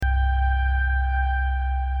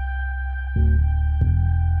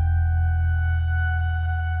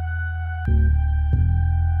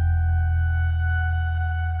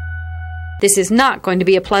This is not going to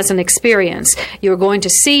be a pleasant experience. You're going to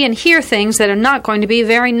see and hear things that are not going to be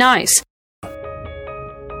very nice.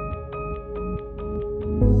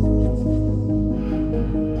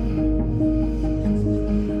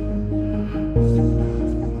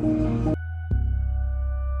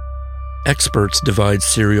 Experts divide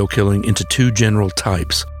serial killing into two general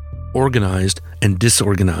types, organized and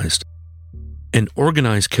disorganized. An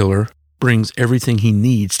organized killer brings everything he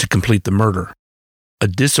needs to complete the murder. A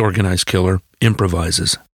disorganized killer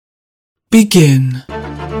improvises. Begin.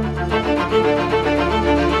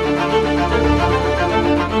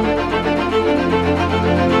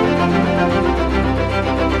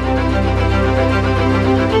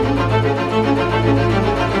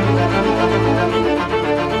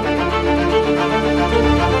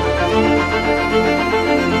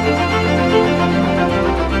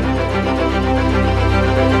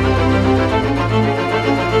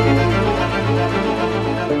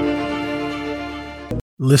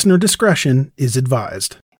 Listener discretion is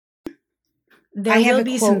advised. There will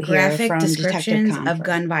be some graphic descriptions of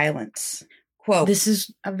gun violence. Quote, this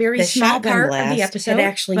is a very small part of the episode,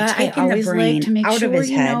 actually taking the brain to make out of his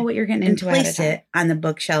head what you're getting into and place it on the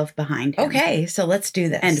bookshelf behind him. Okay, so let's do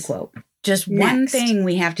this. End quote. Just one thing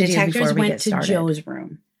we have to do before we get started. Joe's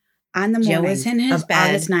room. On the morning Joe is in his bed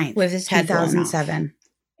August 9th, with his head 2007,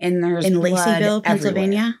 and there's in Laceyville,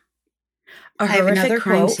 Pennsylvania. A horrific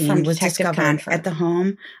crime scene was discovered at the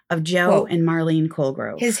home of Joe and Marlene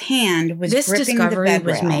Colegrove. His hand was gripping the bed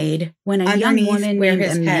rail. Was made when a young woman where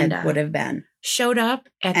his Amanda head would have been showed up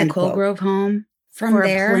at the Colegrove home. From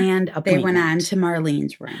there, they went on to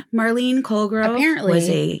Marlene's room. Marlene Colegrove apparently was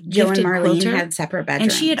a Joe and Marlene had separate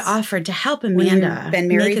bedrooms, and she had offered to help Amanda been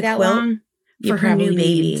married that long for her new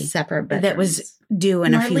baby separate bedrooms. That was due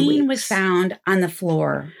in a few weeks. Marlene was found on the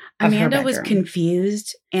floor. Amanda was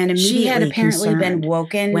confused and immediately she had apparently been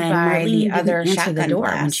woken when by the other shotgun door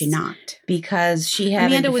when she knocked because she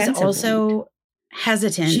had Amanda was also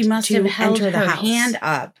hesitant. She must have held her hand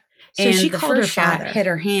up. So and she called her father, hit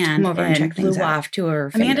her hand, and flew off to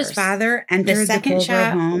her fingers. Amanda's father entered the second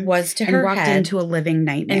shot home was to her head into a living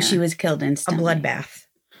nightmare, and she was killed instantly. A bloodbath.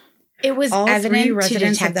 It was all evident to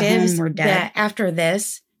detectives were dead that after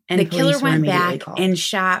this. And the killer went back and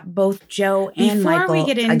shot both Joe and Michael before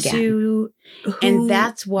we get into who and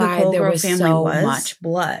that's why there was so much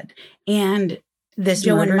blood. And this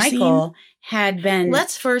Joe and Michael had been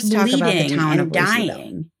let's first talk about the town of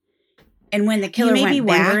dying. And when the killer went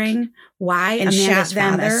back, why and shot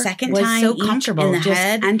them a second time so comfortable in the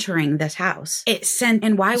head entering this house. It sent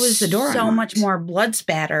and why was the door so much more blood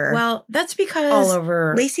spatter? Well, that's because all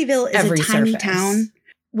over Laceyville is a tiny town.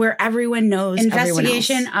 Where everyone knows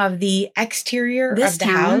investigation of the exterior this of the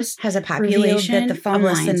house has a population that the phone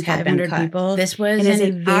lines had been cut. People. This was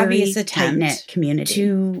an obvious attempt community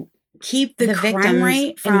to keep the victim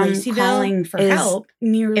rate from calling for help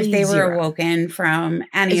if they were awoken from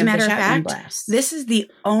any of the shotgun blasts. This is the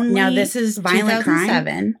only now this is violent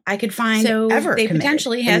crime I could find ever they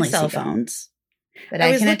potentially had cell phones. But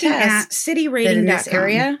I can attest city rating in this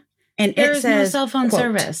area. And there is no cell phone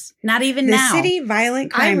service, not even now. The city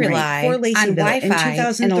violent crime rate for Laceyville in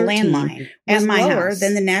 2013 and a landline was lower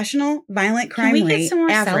than the national violent crime rate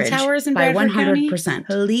average by 100%.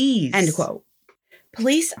 Please. End quote.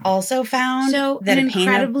 Police also found that a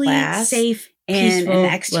pane of glass safe and an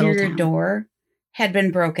exterior door had been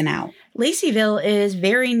broken out. Laceyville is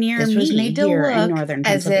very near this was made to here look in northern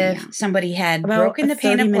as if somebody had broken the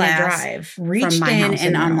pane of glass, reached in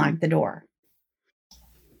and unlocked the door.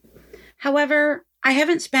 However, I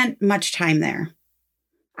haven't spent much time there.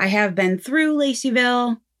 I have been through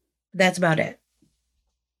Laceyville. That's about it.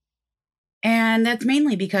 And that's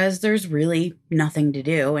mainly because there's really nothing to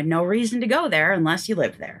do and no reason to go there unless you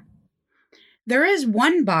live there. There is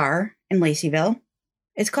one bar in Laceyville.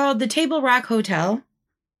 It's called the Table Rock Hotel,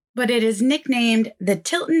 but it is nicknamed the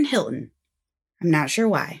Tilton Hilton. I'm not sure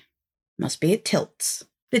why. Must be at Tilts.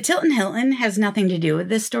 The Tilton Hilton has nothing to do with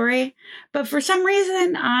this story, but for some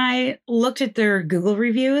reason I looked at their Google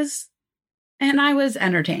reviews and I was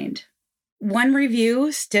entertained. One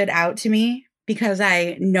review stood out to me because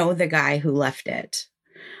I know the guy who left it.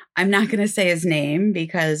 I'm not going to say his name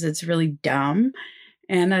because it's really dumb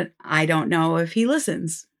and I don't know if he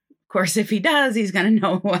listens. Of course, if he does, he's going to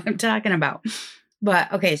know what I'm talking about.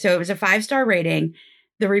 But okay, so it was a 5-star rating.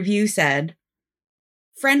 The review said,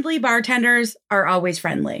 "Friendly bartenders are always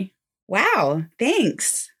friendly." Wow,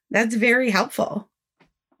 thanks. That's very helpful.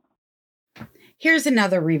 Here's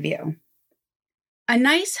another review. "A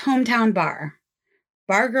nice hometown bar.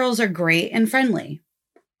 Bar girls are great and friendly.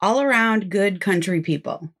 All around good country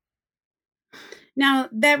people." Now,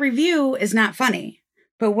 that review is not funny,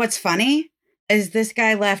 But what's funny is this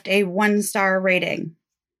guy left a 1-star rating.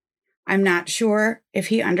 I'm not sure if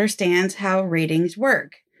he understands how ratings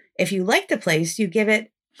work. If you like the place, you give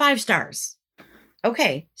it 5 stars.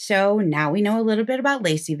 Okay, so now we know a little bit about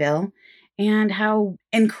Laceyville and how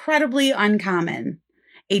incredibly uncommon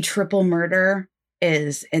a triple murder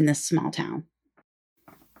is in this small town.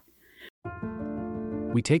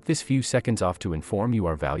 We take this few seconds off to inform you,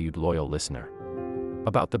 our valued loyal listener,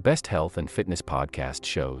 about the best health and fitness podcast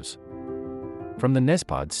shows from the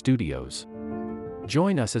Nezpod Studios.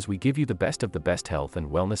 Join us as we give you the best of the best health and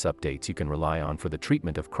wellness updates you can rely on for the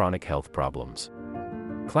treatment of chronic health problems.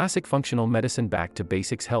 Classic functional medicine back to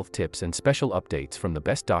basics health tips and special updates from the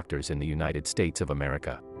best doctors in the United States of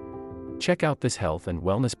America. Check out this health and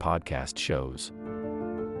wellness podcast shows.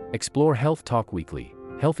 Explore Health Talk Weekly,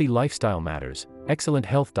 Healthy Lifestyle Matters, Excellent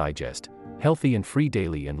Health Digest, Healthy and Free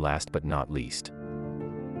Daily, and last but not least,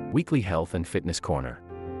 Weekly Health and Fitness Corner.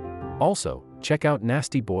 Also, check out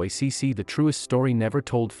Nasty Boy CC, the truest story never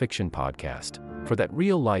told fiction podcast, for that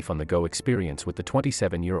real life on the go experience with the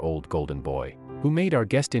 27-year-old golden boy, who made our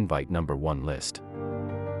guest invite #1 list.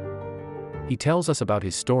 He tells us about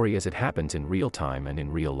his story as it happens in real time and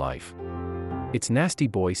in real life. It's Nasty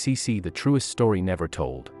Boy CC, the truest story never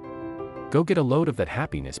told. Go get a load of that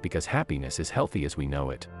happiness, because happiness is healthy as we know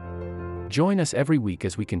it. Join us every week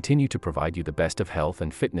as we continue to provide you the best of health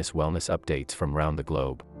and fitness wellness updates from around the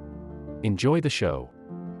globe. Enjoy the show.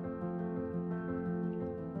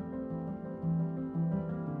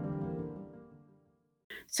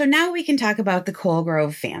 So now we can talk about the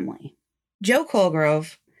Colegrove family. Joe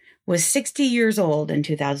Colegrove was 60 years old in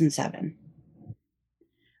 2007.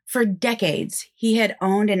 For decades, he had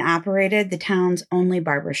owned and operated the town's only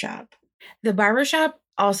barbershop. The barbershop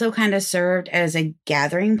also kind of served as a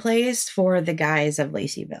gathering place for the guys of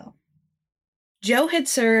Laceyville. Joe had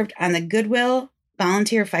served on the Goodwill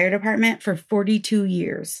Volunteer Fire Department for 42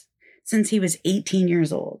 years, since he was 18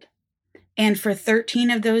 years old. And for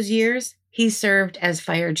 13 of those years, he served as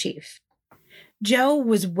fire chief. Joe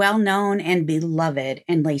was well known and beloved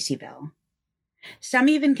in Laceyville. Some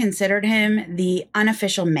even considered him the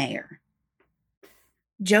unofficial mayor.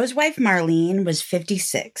 Joe's wife Marlene was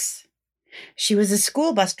 56. She was a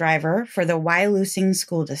school bus driver for the Wyalusing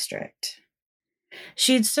School District.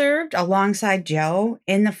 She'd served alongside Joe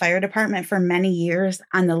in the fire department for many years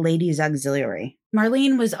on the Ladies Auxiliary.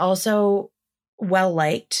 Marlene was also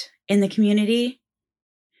well-liked in the community,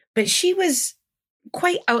 but she was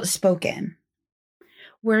quite outspoken.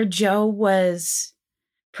 Where Joe was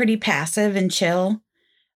pretty passive and chill,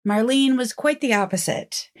 Marlene was quite the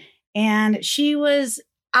opposite, and she was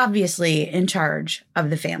obviously in charge of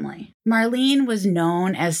the family. Marlene was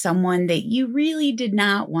known as someone that you really did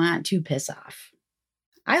not want to piss off.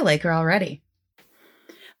 I like her already.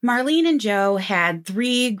 Marlene and Joe had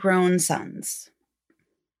 3 grown sons.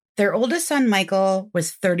 Their oldest son, Michael,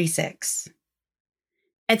 was 36.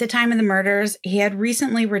 At the time of the murders, he had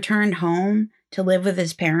recently returned home to live with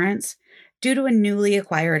his parents due to a newly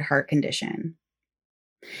acquired heart condition.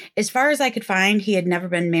 As far as I could find, he had never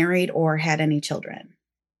been married or had any children.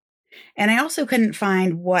 And I also couldn't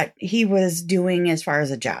find what he was doing as far as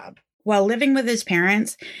a job. While living with his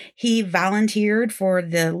parents, he volunteered for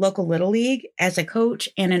the local Little League as a coach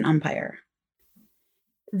and an umpire.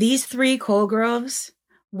 These 3 Colegroves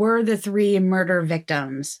were the 3 murder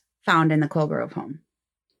victims found in the Colegrove home: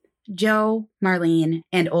 Joe, Marlene,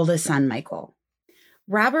 and oldest son Michael.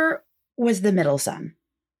 Robert was the middle son.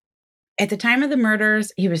 At the time of the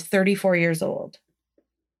murders, he was 34 years old.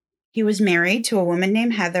 He was married to a woman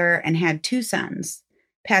named Heather and had 2 sons,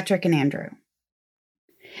 Patrick and Andrew.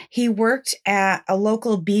 He worked at a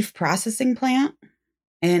local beef processing plant.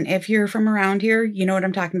 And if you're from around here, you know what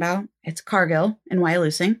I'm talking about. It's Cargill in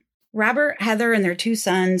Wyalusing. Robert, Heather, and their 2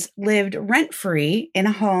 sons lived rent-free in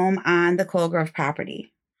a home on the Colegrove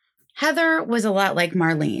property. Heather was a lot like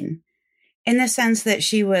Marlene, in the sense that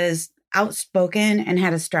she was outspoken and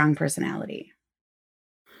had a strong personality.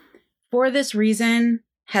 For this reason,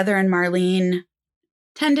 Heather and Marlene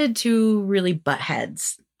tended to really butt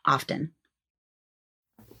heads often.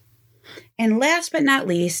 And last but not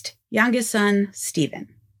least, youngest son,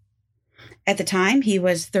 Stephen. At the time, he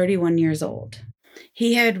was 31 years old.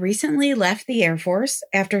 He had recently left the Air Force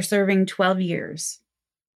after serving 12 years.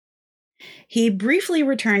 He briefly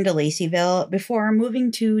returned to Laceyville before moving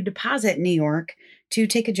to Deposit, New York, to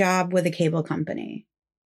take a job with a cable company.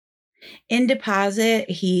 In Deposit,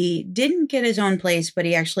 he didn't get his own place, but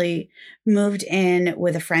he actually moved in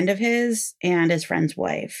with a friend of his and his friend's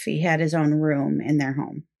wife. He had his own room in their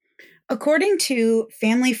home. According to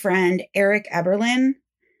family friend Eric Eberlin,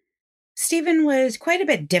 Stephen was quite a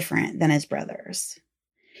bit different than his brothers.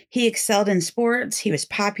 He excelled in sports. He was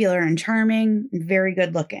popular and charming, and very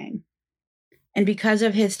good looking. And because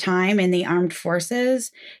of his time in the armed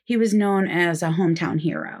forces, he was known as a hometown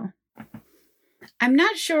hero. I'm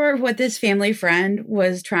not sure what this family friend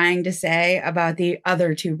was trying to say about the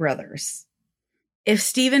other two brothers. If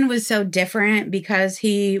Stephen was so different because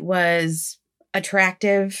he was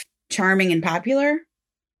attractive, charming, and popular,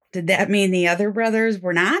 did that mean the other brothers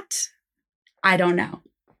were not? I don't know.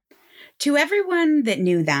 To everyone that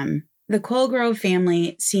knew them, the Colegrove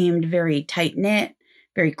family seemed very tight-knit,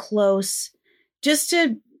 very close, just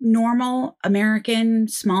a normal American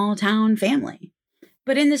small-town family.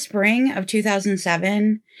 But in the spring of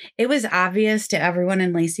 2007, it was obvious to everyone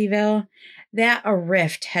in Laceyville that a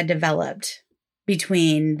rift had developed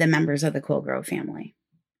between the members of the Colegrove family.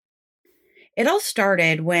 It all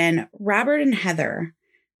started when Robert and Heather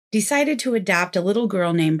decided to adopt a little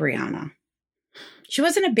girl named Brianna. She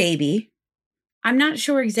wasn't a baby. I'm not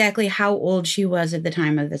sure exactly how old she was at the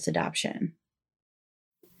time of this adoption.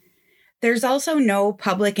 There's also no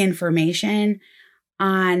public information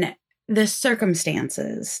on the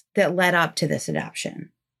circumstances that led up to this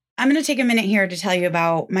adoption. I'm going to take a minute here to tell you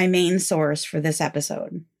about my main source for this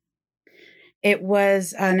episode. It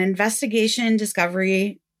was an investigation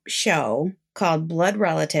discovery show called Blood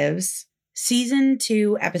Relatives, Season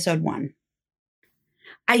 2, Episode 1.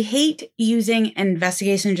 I hate using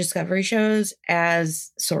investigation discovery shows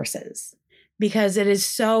as sources because it is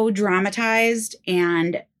so dramatized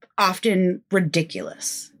and often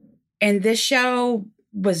ridiculous. And this show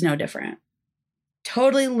was no different.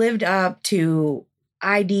 Totally lived up to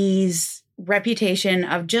ID's reputation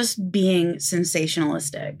of just being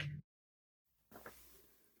sensationalistic.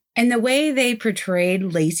 And the way they portrayed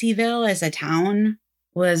Laceyville as a town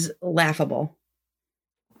was laughable.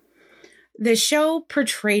 The show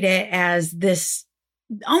portrayed it as this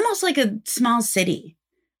almost like a small city,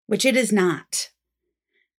 which it is not.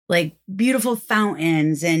 Like beautiful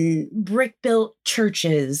fountains and brick-built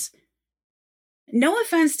churches. No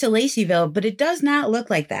offense to Laceyville, but it does not look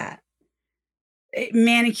like that.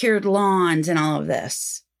 Manicured lawns and all of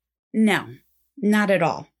this. No, not at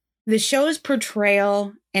all. The show's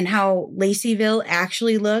portrayal and how Laceyville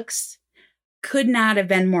actually looks could not have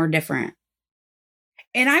been more different.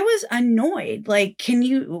 And I was annoyed. Like,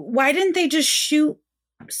 why didn't they just shoot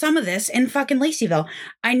some of this in fucking Laceyville?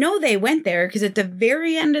 I know they went there because at the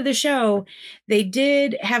very end of the show, they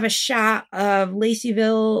did have a shot of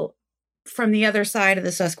Laceyville from the other side of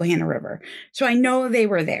the Susquehanna River. So I know they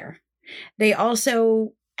were there. They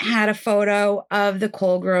also had a photo of the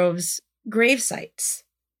Colegrove's grave sites.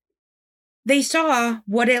 They saw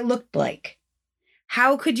what it looked like.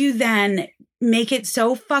 How could you then make it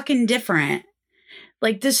so fucking different?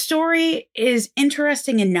 Like, the story is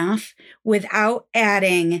interesting enough without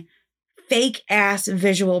adding fake ass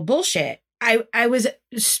visual bullshit. I was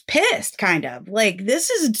pissed, kind of. Like, this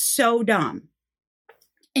is so dumb.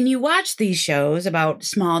 And you watch these shows about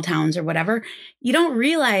small towns or whatever, you don't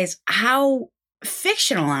realize how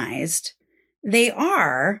fictionalized they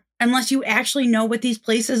are unless you actually know what these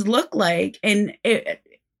places look like. And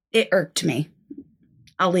it irked me.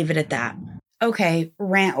 I'll leave it at that. Okay,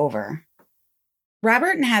 rant over.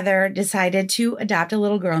 Robert and Heather decided to adopt a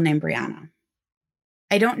little girl named Brianna.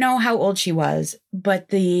 I don't know how old she was, but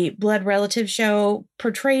the Blood Relative show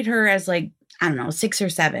portrayed her as 6 or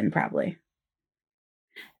 7 probably.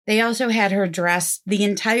 They also had her dressed the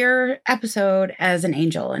entire episode as an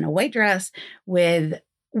angel in a white dress with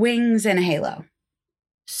wings and a halo.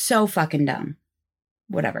 So fucking dumb.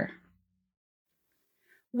 Whatever.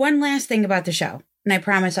 One last thing about the show, and I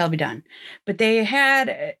promise I'll be done. But they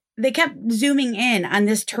kept zooming in on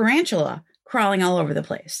this tarantula crawling all over the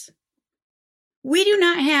place. We do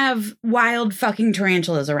not have wild fucking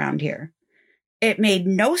tarantulas around here. It made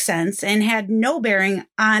no sense and had no bearing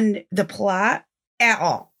on the plot at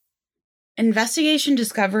all. Investigation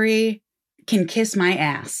Discovery can kiss my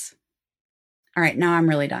ass. All right, now I'm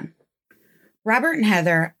really done. Robert and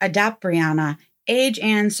Heather adopt Brianna, age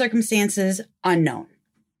and circumstances unknown.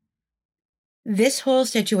 This whole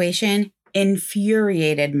situation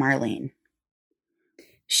infuriated Marlene.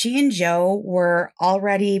 She and Joe were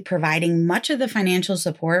already providing much of the financial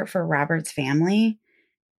support for Robert's family,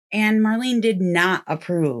 and Marlene did not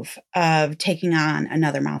approve of taking on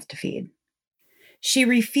another mouth to feed. She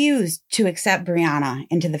refused to accept Brianna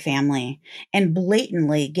into the family and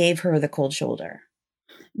blatantly gave her the cold shoulder.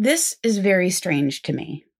 This is very strange to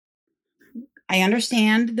me. I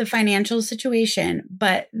understand the financial situation,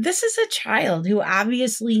 but this is a child who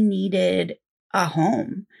obviously needed a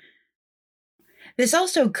home. This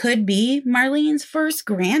also could be Marlene's first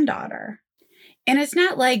granddaughter. And it's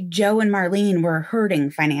not like Joe and Marlene were hurting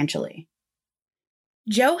financially.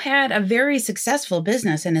 Joe had a very successful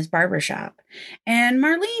business in his barbershop, and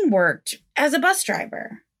Marlene worked as a bus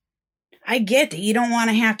driver. I get that you don't want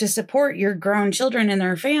to have to support your grown children and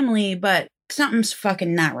their family, but something's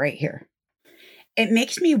fucking not right here. It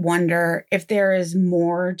makes me wonder if there is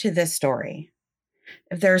more to this story.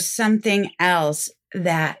 If there's something else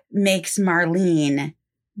that makes Marlene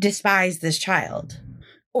despise this child.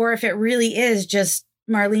 Or if it really is just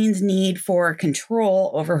Marlene's need for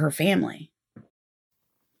control over her family.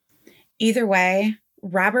 Either way,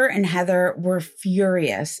 Robert and Heather were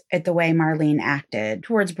furious at the way Marlene acted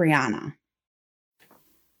towards Brianna.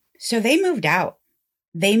 So they moved out.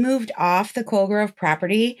 They moved off the Colegrove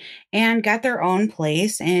property and got their own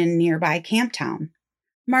place in nearby Camptown.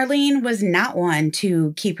 Marlene was not one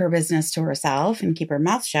to keep her business to herself and keep her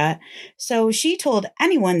mouth shut, so she told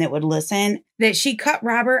anyone that would listen that she cut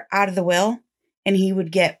Robert out of the will and he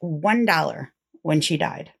would get $1 when she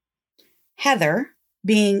died. Heather,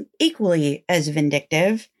 being equally as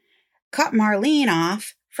vindictive, cut Marlene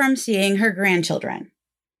off from seeing her grandchildren.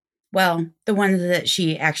 Well, the ones that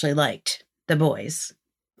she actually liked, the boys.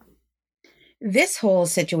 This whole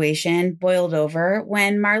situation boiled over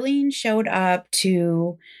when Marlene showed up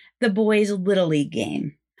to the boys' Little League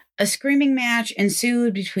game. A screaming match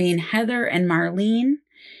ensued between Heather and Marlene,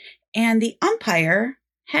 and the umpire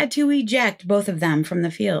had to eject both of them from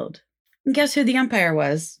the field. And guess who the umpire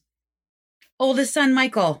was? Oldest son,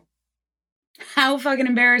 Michael. How fucking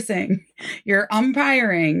embarrassing. You're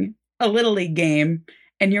umpiring a Little League game,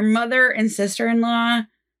 and your mother and sister-in-law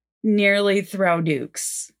nearly throw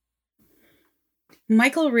dukes.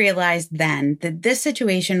 Michael realized then that this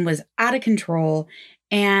situation was out of control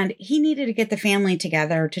and he needed to get the family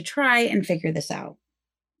together to try and figure this out.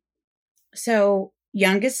 So,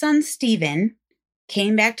 youngest son Stephen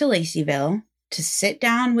came back to Laceyville to sit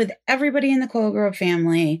down with everybody in the Colegrove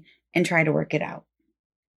family and try to work it out.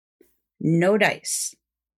 No dice.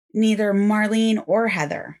 Neither Marlene or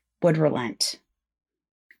Heather would relent.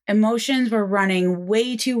 Emotions were running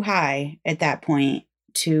way too high at that point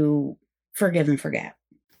to forgive and forget.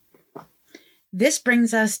 This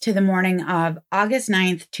brings us to the morning of August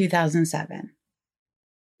 9th, 2007.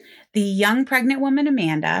 The young pregnant woman,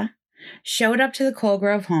 Amanda, showed up to the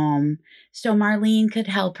Colegrove home so Marlene could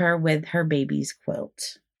help her with her baby's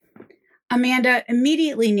quilt. Amanda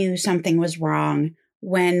immediately knew something was wrong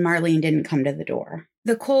when Marlene didn't come to the door.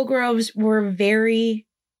 The Colegroves were very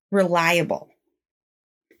reliable.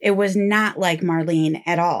 It was not like Marlene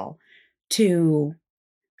at all to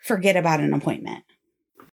forget about an appointment.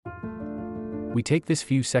 We take this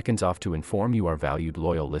few seconds off to inform you, our valued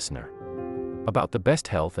loyal listener, about the best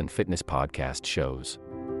health and fitness podcast shows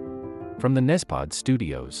from the Nespod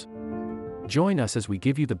Studios. Join us as we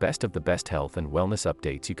give you the best of the best health and wellness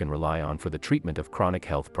updates you can rely on for the treatment of chronic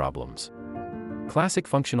health problems. Classic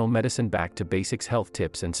functional medicine back to basics health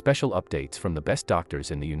tips and special updates from the best doctors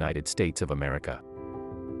in the United States of America.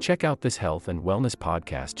 Check out this health and wellness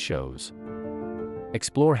podcast shows.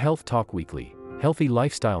 Explore Health Talk Weekly, Healthy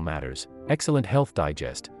Lifestyle Matters, Excellent Health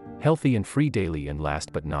Digest, Healthy and Free Daily, and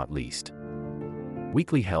last but not least,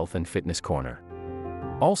 Weekly Health and Fitness Corner.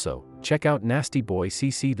 Also, check out Nasty Boy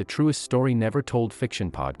CC, the truest story never told fiction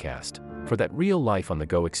podcast, for that real life on the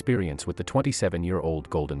go experience with the 27-year-old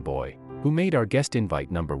golden boy, who made our guest invite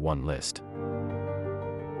 #1 list.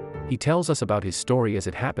 He tells us about his story as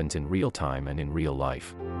it happens in real time and in real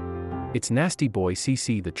life. It's Nasty Boy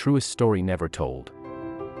CC, the truest story never told.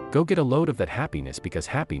 Go get a load of that happiness, because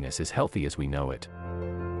happiness is healthy as we know it.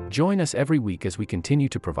 Join us every week as we continue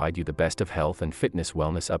to provide you the best of health and fitness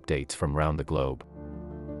wellness updates from around the globe.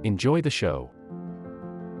 Enjoy the show.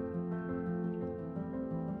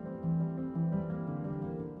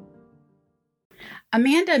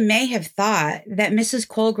 Amanda may have thought that Mrs.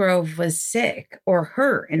 Colegrove was sick or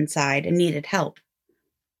hurt inside and needed help.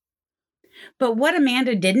 But what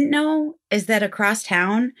Amanda didn't know is that across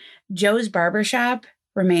town, Joe's barbershop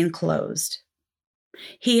remained closed.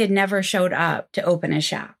 He had never showed up to open his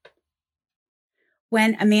shop.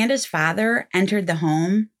 When Amanda's father entered the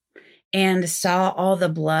home and saw all the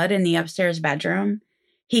blood in the upstairs bedroom,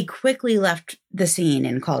 he quickly left the scene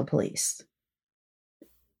and called police.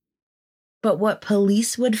 But what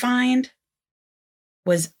police would find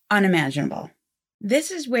was unimaginable.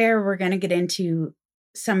 This is where we're going to get into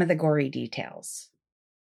some of the gory details.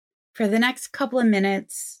 For the next couple of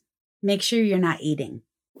minutes, make sure you're not eating.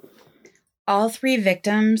 All 3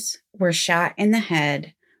 victims were shot in the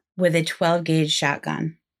head with a 12-gauge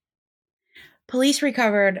shotgun. Police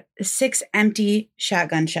recovered 6 empty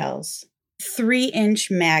shotgun shells, 3-inch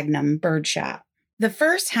Magnum birdshot. The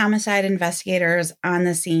first homicide investigators on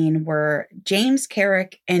the scene were James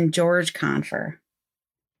Carrick and George Confer.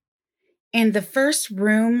 And the first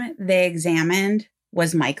room they examined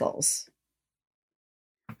was Michael's.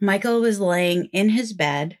 Michael was laying in his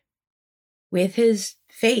bed with his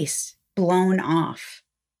face blown off.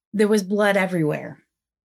 There was blood everywhere,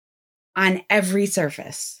 on every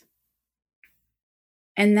surface.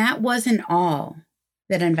 And that wasn't all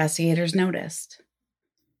that investigators noticed.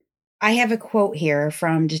 I have a quote here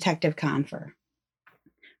from Detective Confer.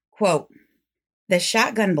 Quote, "The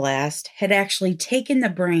shotgun blast had actually taken the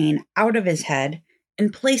brain out of his head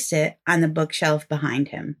and placed it on the bookshelf behind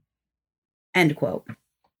him." End quote.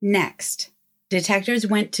 Next, detectives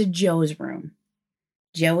went to Joe's room.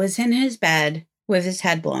 Joe was in his bed with his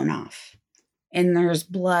head blown off, and there's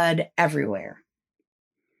blood everywhere.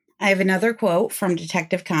 I have another quote from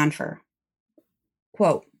Detective Confer.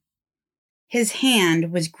 Quote, "His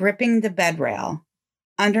hand was gripping the bed rail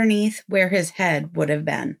underneath where his head would have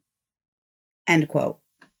been." End quote.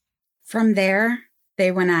 From there,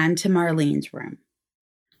 they went on to Marlene's room.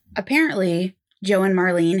 Apparently, Joe and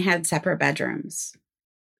Marlene had separate bedrooms.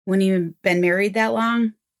 When you've been married that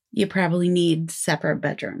long, you probably need separate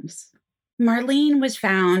bedrooms. Marlene was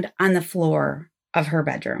found on the floor of her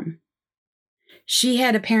bedroom. She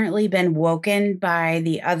had apparently been woken by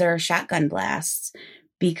the other shotgun blasts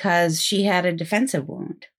because she had a defensive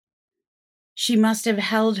wound. She must have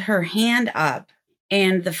held her hand up,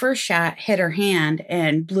 and the first shot hit her hand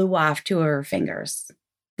and blew off two of her fingers.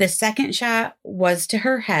 The second shot was to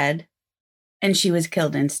her head, and she was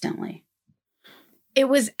killed instantly. It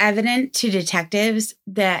was evident to detectives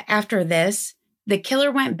that after this, the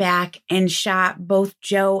killer went back and shot both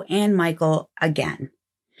Joe and Michael again.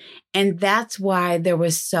 And that's why there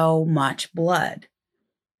was so much blood.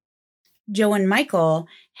 Joe and Michael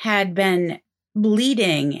had been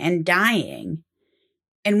bleeding and dying.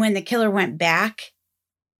 And when the killer went back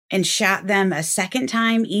and shot them a second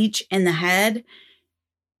time each in the head,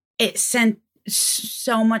 it sent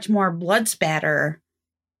so much more blood spatter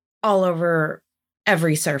all over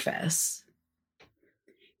every surface.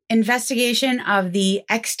 Investigation of the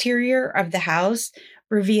exterior of the house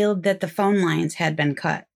revealed that the phone lines had been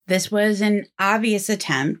cut. This was an obvious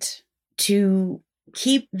attempt to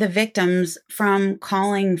keep the victims from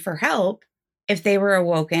calling for help if they were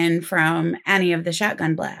awoken from any of the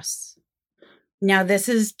shotgun blasts. Now, this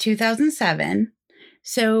is 2007,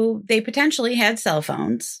 so they potentially had cell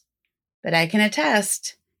phones, but I can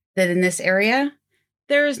attest that in this area,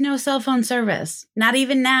 there is no cell phone service, not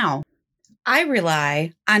even now. I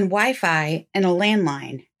rely on Wi-Fi and a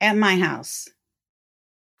landline at my house.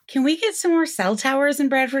 Can we get some more cell towers in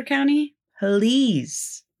Bradford County?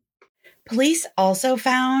 Please. Police also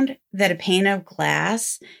found that a pane of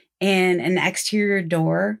glass in an exterior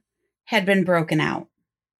door had been broken out.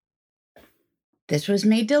 This was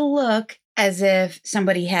made to look as if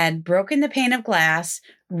somebody had broken the pane of glass,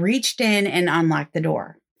 reached in, and unlocked the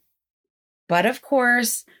door. But of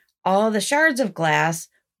course, all the shards of glass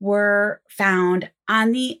were found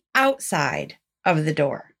on the outside of the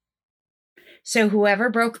door. So whoever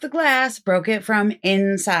broke the glass broke it from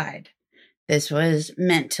inside. This was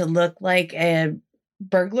meant to look like a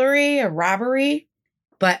burglary, a robbery.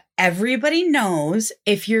 But everybody knows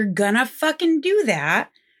if you're gonna fucking do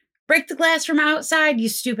that, break the glass from outside, you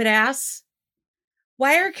stupid ass.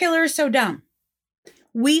 Why are killers so dumb?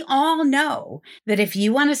 We all know that if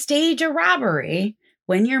you want to stage a robbery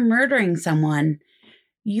when you're murdering someone,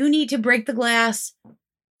 you need to break the glass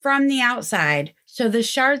from the outside so the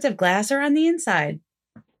shards of glass are on the inside.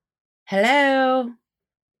 Hello?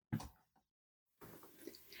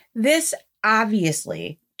 This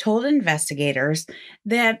obviously told investigators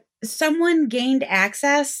that someone gained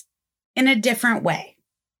access in a different way.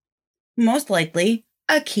 Most likely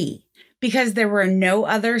a key, because there were no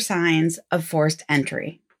other signs of forced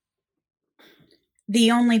entry.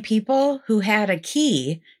 The only people who had a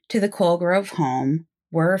key to the Colegrove home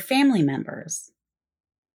were family members.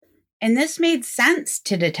 And this made sense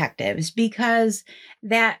to detectives because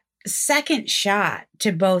that second shot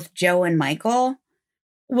to both Joe and Michael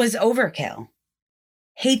was overkill.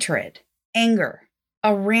 Hatred, anger.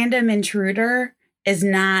 A random intruder is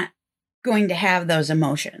not going to have those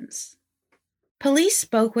emotions. Police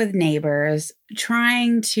spoke with neighbors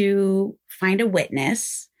trying to find a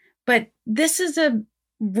witness, but this is a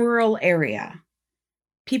rural area.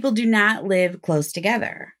 People do not live close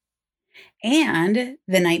together. And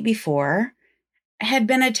the night before had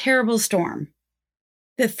been a terrible storm.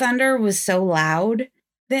 The thunder was so loud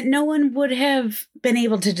that no one would have been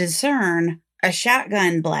able to discern a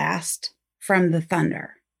shotgun blast from the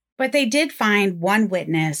thunder. But they did find one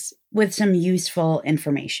witness with some useful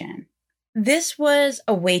information. This was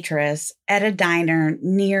a waitress at a diner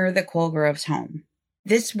near the Colegrove's home.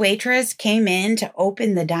 This waitress came in to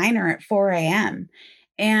open the diner at 4 a.m.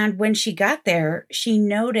 And when she got there, she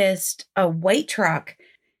noticed a white truck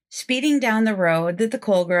speeding down the road that the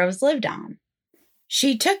Colegroves lived on.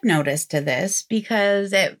 She took notice to this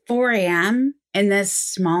because at 4 a.m. in this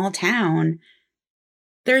small town,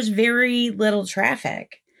 there's very little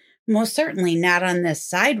traffic, most certainly not on this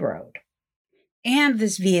side road. And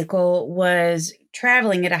this vehicle was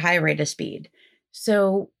traveling at a high rate of speed.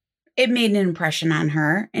 So it made an impression on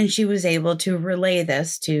her, and she was able to relay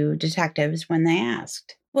this to detectives when they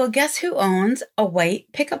asked. Well, guess who owns a white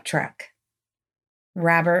pickup truck?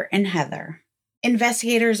 Robert and Heather.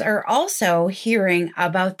 Investigators are also hearing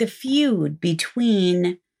about the feud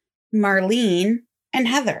between Marlene and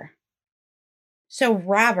Heather. So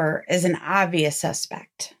Robert is an obvious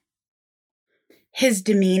suspect. His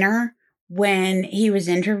demeanor when he was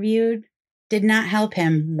interviewed did not help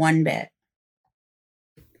him one bit.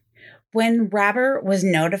 When Robert was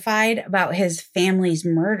notified about his family's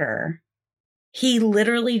murder, he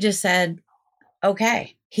literally just said,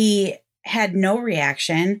 okay. He had no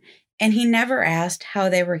reaction, and he never asked how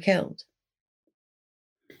they were killed.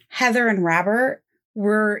 Heather and Robert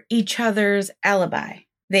were each other's alibi.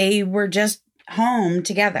 They were just home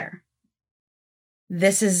together.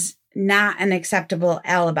 This is not an acceptable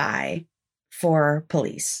alibi for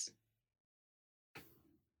police.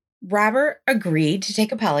 Robert agreed to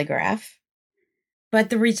take a polygraph,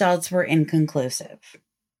 but the results were inconclusive.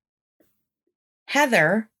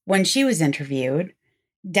 Heather, when she was interviewed,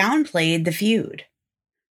 downplayed the feud.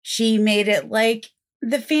 She made it like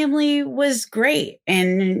the family was great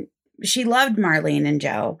and she loved Marlene and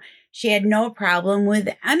Joe. She had no problem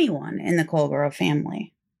with anyone in the Colegrove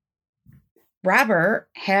family. Robert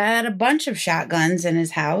had a bunch of shotguns in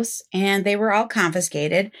his house, and they were all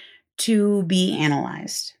confiscated to be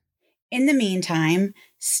analyzed. In the meantime,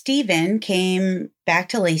 Stephen came back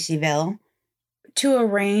to Laceyville to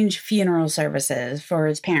arrange funeral services for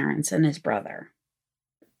his parents and his brother.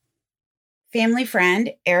 Family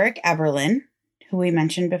friend Eric Eberlin, who we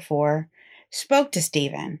mentioned before, spoke to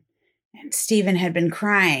Stephen. And Stephen had been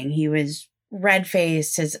crying. He was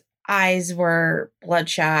red-faced. His eyes were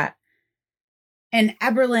bloodshot. And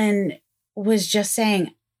Eberlin was just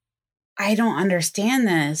saying, I don't understand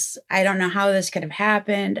this. I don't know how this could have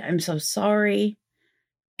happened. I'm so sorry.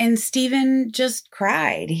 And Stephen just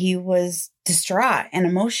cried. He was distraught and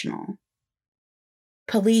emotional.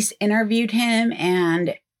 Police interviewed him,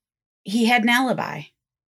 and he had an alibi.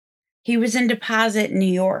 He was in Deposit, New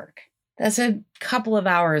York. That's a couple of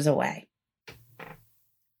hours away.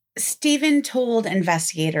 Stephen told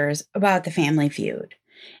investigators about the family feud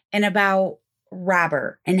and about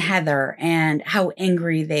Robert and Heather and how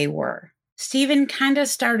angry they were. Stephen kind of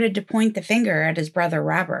started to point the finger at his brother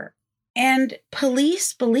Robert. And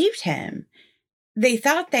police believed him. They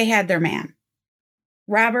thought they had their man.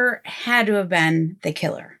 Robert had to have been the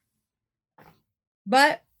killer.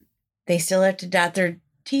 But they still have to dot their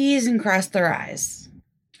T's and cross their I's,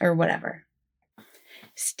 or whatever.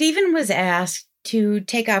 Stephen was asked to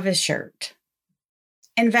take off his shirt.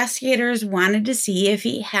 Investigators wanted to see if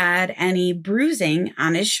he had any bruising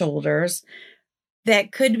on his shoulders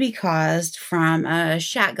that could be caused from a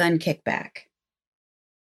shotgun kickback.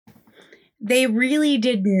 They really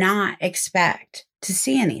did not expect to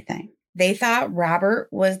see anything. They thought Robert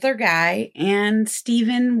was their guy and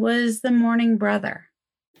Stephen was the mourning brother.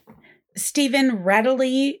 Stephen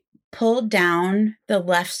readily pulled down the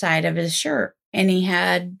left side of his shirt and he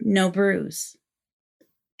had no bruise.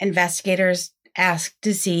 Investigators asked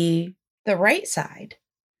to see the right side.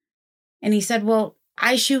 And he said, well,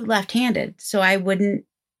 I shoot left-handed, so I wouldn't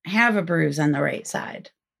have a bruise on the right side.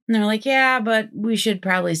 And they're like, yeah, but we should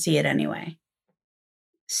probably see it anyway.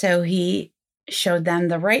 So he showed them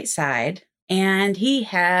the right side, and he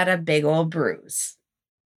had a big old bruise.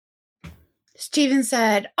 Stephen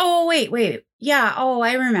said, oh, wait. Yeah,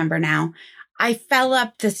 I remember now. I fell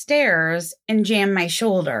up the stairs and jammed my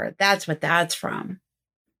shoulder. That's what that's from.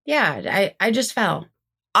 Yeah, I just fell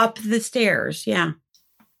up the stairs. Yeah.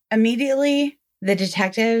 Immediately, the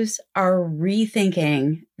detectives are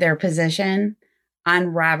rethinking their position on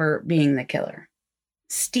Robert being the killer.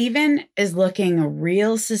 Stephen is looking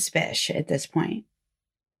real suspicious at this point.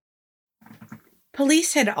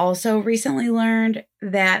 Police had also recently learned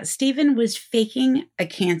that Stephen was faking a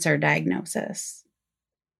cancer diagnosis.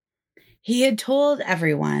 He had told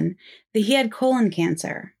everyone that he had colon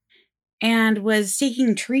cancer and was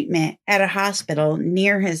seeking treatment at a hospital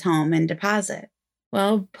near his home in Deposit.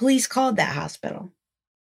 Well, police called that hospital.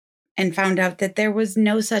 and found out that there was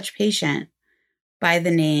no such patient by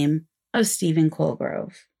the name of Stephen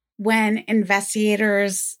Colegrove. When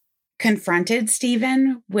investigators confronted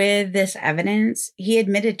Stephen with this evidence, he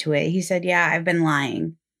admitted to it. He said, yeah, I've been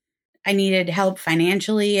lying. I needed help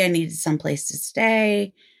financially. I needed someplace to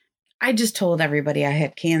stay. I just told everybody I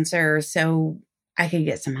had cancer so I could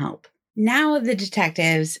get some help. Now the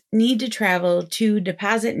detectives need to travel to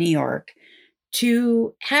Deposit, New York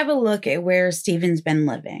to have a look at where Stephen's been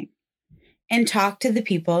living and talk to the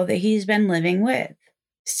people that he's been living with.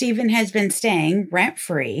 Stephen has been staying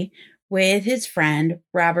rent-free with his friend,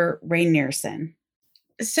 Robert Rainierson.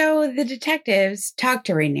 So the detectives talked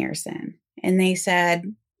to Rainierson and they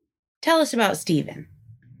said, tell us about Stephen.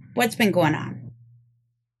 What's been going on?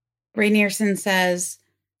 Rainierson says,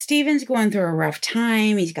 Stephen's going through a rough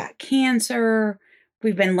time. He's got cancer.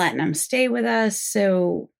 We've been letting him stay with us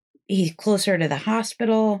so he's closer to the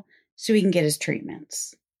hospital so he can get his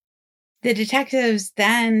treatments. The detectives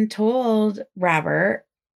then told Robert,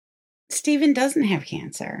 Stephen doesn't have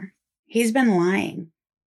cancer. He's been lying.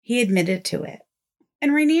 He admitted to it.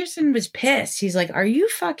 And Rainierson was pissed. He's like, are you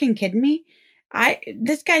fucking kidding me?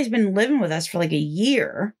 This guy's been living with us for like a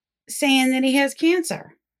year saying that he has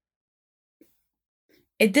cancer.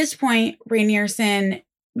 At this point, Rainierson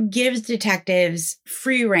gives detectives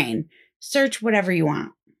free rein. Search whatever you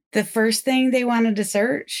want. The first thing they wanted to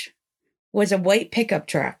search was a white pickup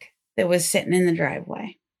truck that was sitting in the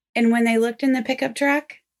driveway. And when they looked in the pickup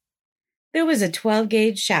truck, there was a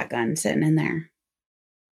 12-gauge shotgun sitting in there.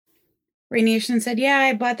 Rainierson said, yeah,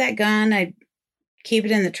 I bought that gun. I keep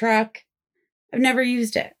it in the truck. I've never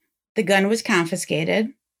used it. The gun was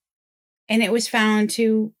confiscated, and it was found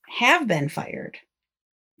to have been fired.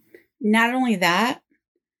 Not only that,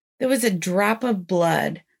 there was a drop of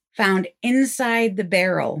blood found inside the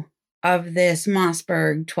barrel of this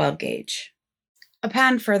Mossberg 12-gauge.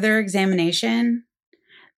 Upon further examination,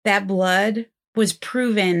 that blood was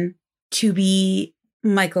proven to be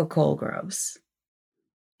Michael Colegrove's.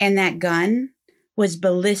 And that gun was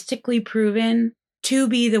ballistically proven to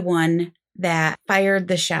be the one that fired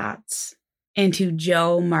the shots into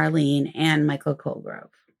Joe, Marlene, and Michael Colegrove.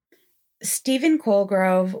 Stephen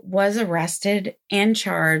Colegrove was arrested and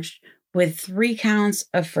charged with 3 counts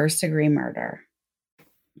of first-degree murder.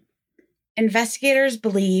 Investigators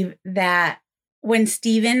believe that when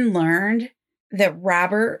Stephen learned that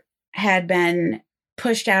Robert had been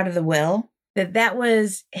pushed out of the will, that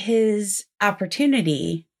was his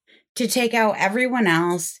opportunity to take out everyone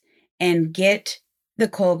else and get the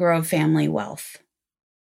Colegrove family wealth.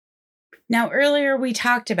 Now, earlier we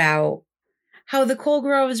talked about how the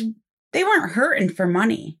Colegroves, they weren't hurting for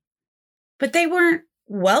money, but they weren't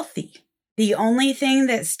wealthy. The only thing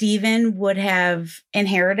that Stephen would have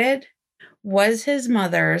inherited was his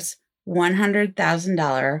mother's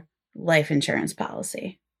 $100,000 life insurance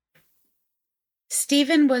policy.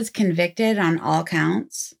 Stephen was convicted on all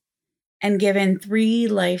counts and given 3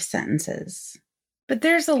 life sentences. But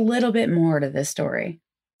there's a little bit more to this story.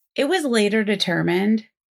 It was later determined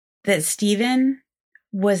that Stephen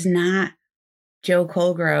was not Joe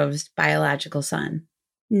Colegrove's biological son.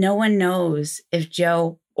 No one knows if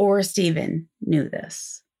Joe or Stephen knew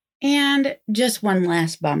this. And just one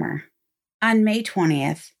last bummer. On May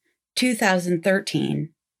 20th, 2013,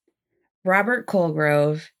 Robert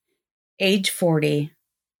Colegrove, age 40,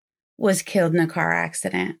 was killed in a car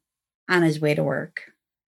accident on his way to work.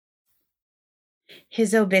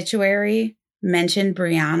 His obituary mentioned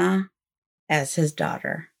Brianna as his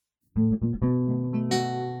daughter.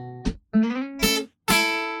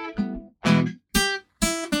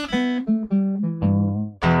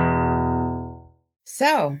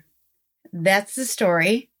 So, that's the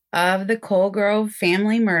story of the Colegrove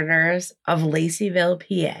family murders of Laceyville,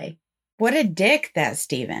 PA. What a dick, that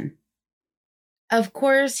Stephen. Of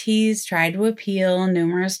course, he's tried to appeal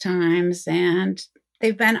numerous times, and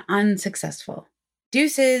they've been unsuccessful.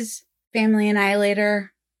 Deuces, family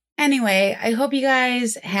annihilator. Anyway, I hope you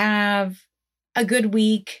guys have a good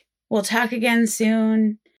week. We'll talk again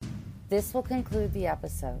soon. This will conclude the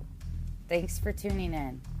episode. Thanks for tuning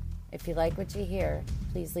in. If you like what you hear,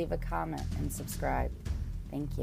 please leave a comment and subscribe. Thank you.